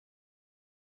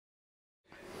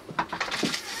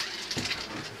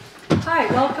Hi,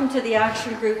 welcome to the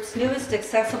Action Group's newest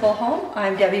accessible home.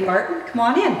 I'm Debbie Martin. Come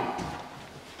on in.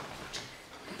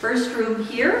 The first room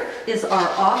here is our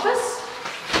office,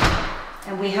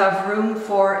 and we have room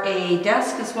for a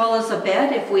desk as well as a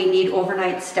bed if we need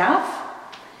overnight staff.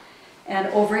 And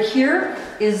over here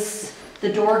is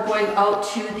the door going out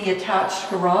to the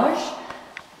attached garage.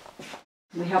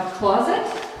 We have a closet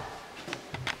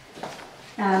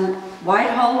and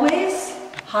wide hallways,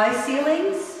 high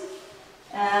ceilings.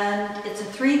 And it's a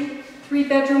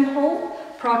three-bedroom home,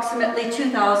 approximately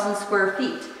 2,000 square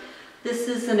feet. This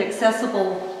is an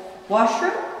accessible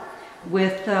washroom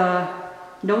with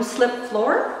no-slip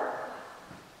floor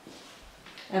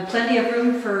and plenty of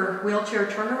room for wheelchair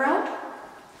turnaround.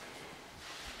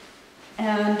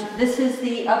 And this is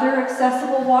the other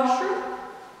accessible washroom.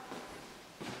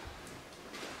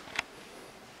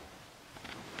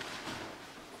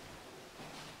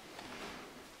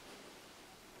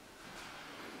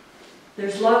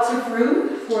 There's lots of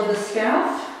room for the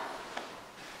staff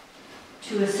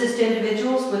to assist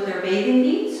individuals with their bathing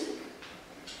needs.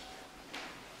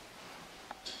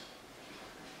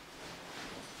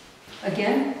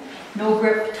 Again, no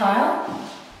grip tile.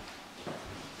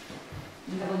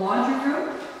 We have a laundry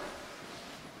room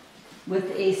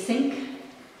with a sink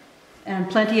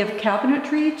and plenty of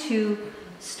cabinetry to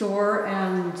store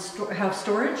and have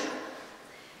storage.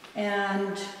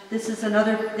 And this is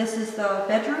the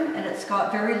bedroom, and it's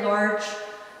got very large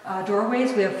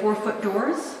doorways. We have 4-foot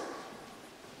doors.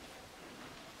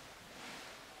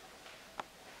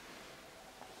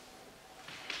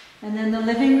 And then the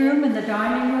living room and the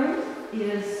dining room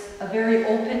is a very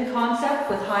open concept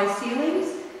with high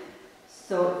ceilings.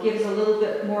 So it gives a little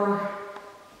bit more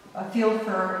a feel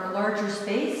for a larger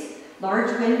space.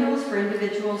 Large windows for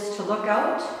individuals to look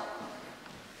out.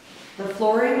 The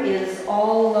flooring is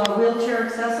all wheelchair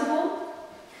accessible.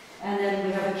 And then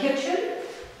we have a kitchen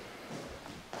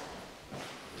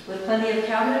with plenty of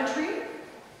cabinetry.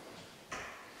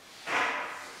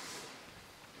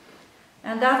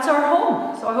 And that's our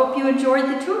home. So I hope you enjoyed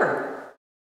the tour.